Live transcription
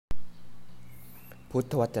พุท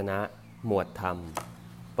ธวจนะ หมวดธรรม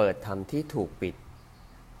เปิดธรรมที่ถูกปิด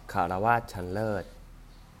คฤหัสถ์ชั้นเลิศ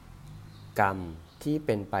กรรมที่เ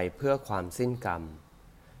ป็นไปเพื่อความสิ้นกรรม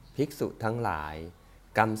ภิกษุทั้งหลาย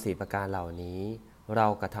กรรม4ประการเหล่านี้เรา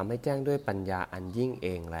กระทำให้แจ้งด้วยปัญญาอันยิ่งเอ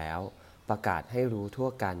งแล้วประกาศให้รู้ทั่ว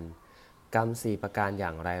กันกรรม4ประการอย่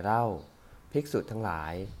างไรเล่าภิกษุทั้งหลา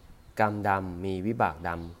ยกรรมดำมีวิบากด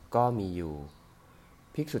ำก็มีอยู่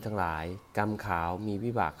ภิกษุทั้งหลายกรรมขาวมี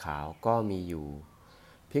วิบากขาวก็มีอยู่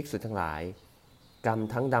ภิกษุทั้งหลายกรรม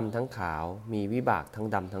ทั้งดำทั้งขาวมีวิบากทั้ง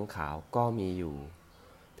ดำทั้งขาวก็มีอยู่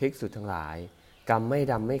ภิกษุทั้งหลายกรรมไม่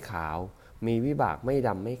ดำไม่ขาวมีวิบากไม่ด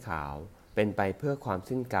ำไม่ขาวเป็นไปเพื่อความ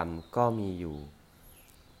สิ้นกรรมก็มีอยู่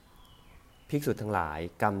ภิกษุทั้งหลาย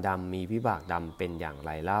กรรมดำมีวิบากดำเป็นอย่างไ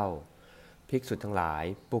รเล่าภิกษุทั้งหลาย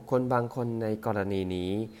บุคคลบางคนในกรณี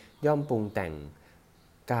นี้ย่อมปรุงแต่ง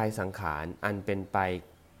กายสังขารอันเป็นไป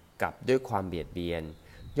กับด้วยความเบียดเบียน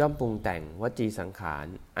ย่อมปรุงแต่งวจีสังขาร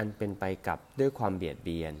อันเป็นไปกับด้วยความเบียดเ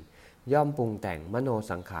บียนย่อมปรุงแต่งมโน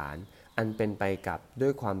สังขารอันเป็นไปกับด้ว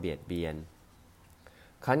ยความเบียดเบียน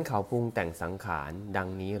คั้นเขาปรุงแต่งสังขารดัง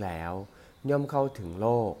นี้แล้วย่อมเข้าถึงโล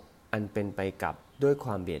กอันเป็นไปกับด้วยคว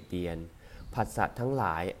ามเบียดเบียนผัสสะทั้งหล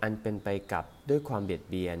ายอันเป็นไปกับด้วยความเบียด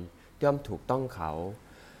เบียนย่อมถูกต้องเขา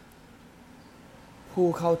ผู้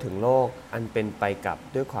เข้าถึงโลกอันเป็นไปกับ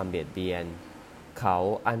ด้วยความเบียดเบียนเขา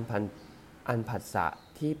อันผัสสะ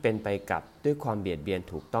ที่เป็นไปกับด้วยความเบียดเบียน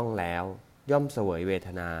ถูกต้องแล้วย่อมเสวยเวท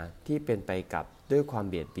นาที่เป็นไปกับด้วยความ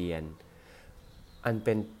เบียดเบียนอันเ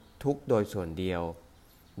ป็นทุกข์โดยส่วนเดียว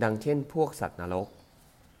ดังเช่นพวกสัตว์นรก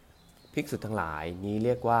ภิกษุทั้งหลายนี้เ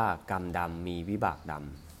รียกว่ากรรมดำมีวิบากด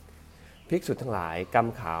ำภิกษุทั้งหลายกรรม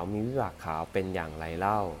ขาวมีวิบากขาวเป็นอย่างไรเ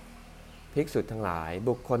ล่าภิกษุทั้งหลาย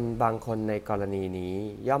บุคคลบางคนในกรณีนี้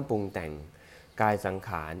ย่อมปรุงแต่งกายสังข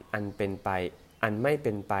ารอันไม่เ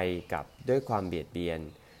ป็นไปกับด้วยความเบียดเบียน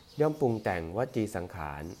ย่อมปรุงแต่งวจีสังข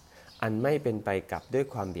ารอันไม่เป็นไปกับด้วย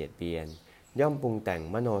ความเบียดเบียนย่อมปรุงแต่ง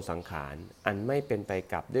มโนสังขารอันไม่เป็นไป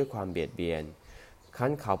กับด้วยความเบียดเบียนคั้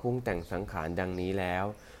นเขาปรุงแต่งสังขารดังนี้แล้ว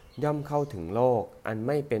ย่อมเข้าถึงโลกอันไ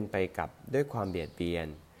ม่เป็นไปกับด้วยความเบียดเบียน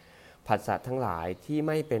ผัสสะทั้งหลายที่ไ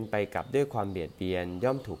ม่เป็นไปกับด้วยความเบียดเบียนย่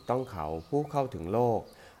อมถูกต้องเขาผู้เข้าถึงโลก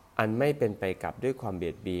อันไม่เป็นไปกับด้วยความเบี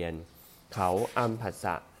ยดเบียนเขาอันผัสส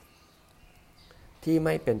ะที่ไ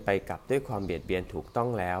ม่เป็นไปกับด้วยความเบียดเบียนถูกต้อง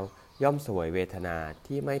แล้วย่อมเสวยเวทนา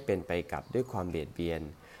ที่ไม่เป็นไปกับด้วยความเบียดเบียน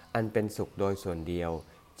อันเป็นสุขโดยส่วนเดียว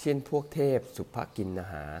เช่นพวกเทพสุภกินน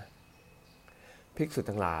หาภิกษุ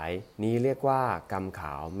ทั้งหลายนี้เรียกว่ากรรมข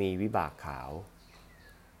าวมีวิบากขาว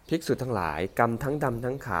ภิกษุทั้งหลายกรรมทั้งดำ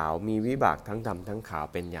ทั้งขาวมีวิบากทั้งดำทั้งขาว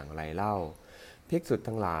เป็นอย่างไรเล่าภิกษุ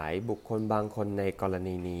ทั้งหลายบุคคลบางคนในกร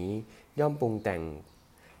ณีนี้ย่อมปรุงแต่ง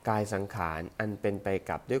กายสังขารอันเป็นไป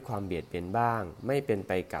กับด้วยความเบียดเบียนบ้างไม่เป็นไ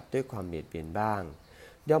ปกับด้วยความเบียดเบียนบ้าง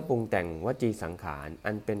ย่อมปรุงแต่งวจีสังขาร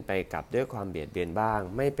อันเป็นไปกับด้วยความเบียดเบียนบ้าง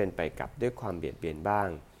ไม่เป็นไปกับด้วยความเบียดเบียนบ้าง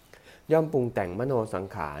ย่อมปรุงแต่งมโนสัง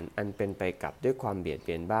ขารอันเป็นไปกับด้วยความเบียดเ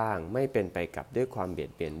บียนบ้างไม่เป็นไปกับด้วยความเบีย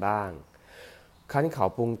ดเบียนบ้างคั้นเขา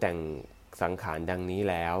ปรุงแต่งสังขารดังนี้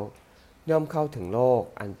แล้วย่อมเข้าถึงโลก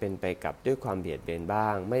อันเป็นไปกับด้วยความเบียดเบียนบ้า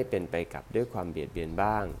งไม่เป็นไปกับด้วยความเบียดเบียน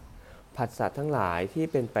บ้างผัสสะทั้งหลายที่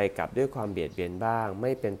เป็นไปกับด้วยความเบียดเบียนบ้างไ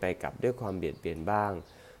ม่เป็นไปกับด้วยความเบียดเบียนบ้าง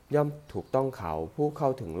ย่อมถูกต้องเขาผู้เข้า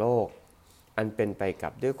ถึงโลกอันเป็นไปกั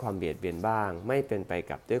บด้วยความเบียดเบียนบ้างไม่เป็นไป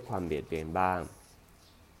กับด้วยความเบียดเบียนบ้าง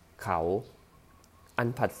เขาอัน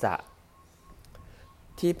ผัสสะ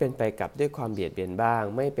ที่เป็นไปกับด้วยความเบียดเบียนบ้าง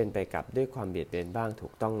ไม่เป็นไปกับด้วยความเบียดเบียนบ้างถู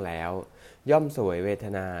กต้องแล้วย่อมเสวยเวท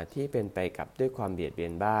นาที่เป็นไปกับด้วยความเบียดเบีย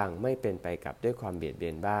นบ้างไม่เป็นไปกับด้วยความเบียดเบี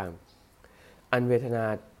ยนบ้างอันเวทนา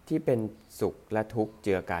ที่เป็นสุขและทุกข์เ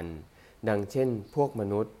จือกันดังเช่นพวกม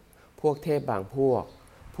นุษย์พวกเทพบางพว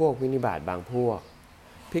กวินิบาตบางพวก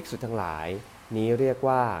ภิกษุทั้งหลายนี้เรียก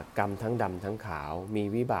ว่ากรรมทั้งดำทั้งขาวมี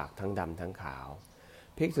วิบากทั้งดำทั้งขาว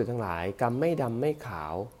ภิกษุทั้งหลายกรรมไม่ดำไม่ขา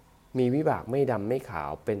วมีวิบากไม่ดำไม่ขาว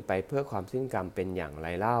เป็นไปเพื่อความสิ้นกรรมเป็นอย่างไร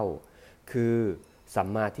เล่าคือสัม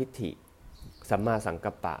มาทิฏฐิสัมมาสัง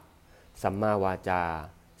กัปปะสัมมาวาจา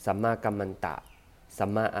สัมมากัมมันตะสัม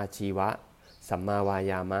มาอาชีวะสัมมาวา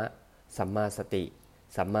ยามะสัมมาสติ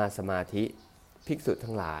สัมมาสมาธิภิกษุ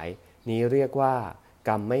ทั้งหลายนี้เรียกว่าก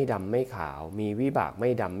รรมไม่ดำไม่ขาวมีวิบากไม่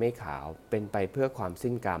ดำไม่ขาวเป็นไปเพื่อความ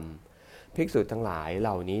สิ้นกรรมภิกษุทั้งหลายเห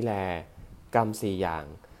ล่านี้แลกรรมสี่อย่าง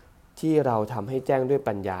ที่เราทำให้แจ้งด้วย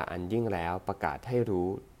ปัญญาอันยิ่งแล้วประกาศให้รู้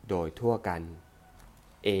โดยทั่วกัน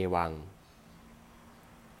เอวัง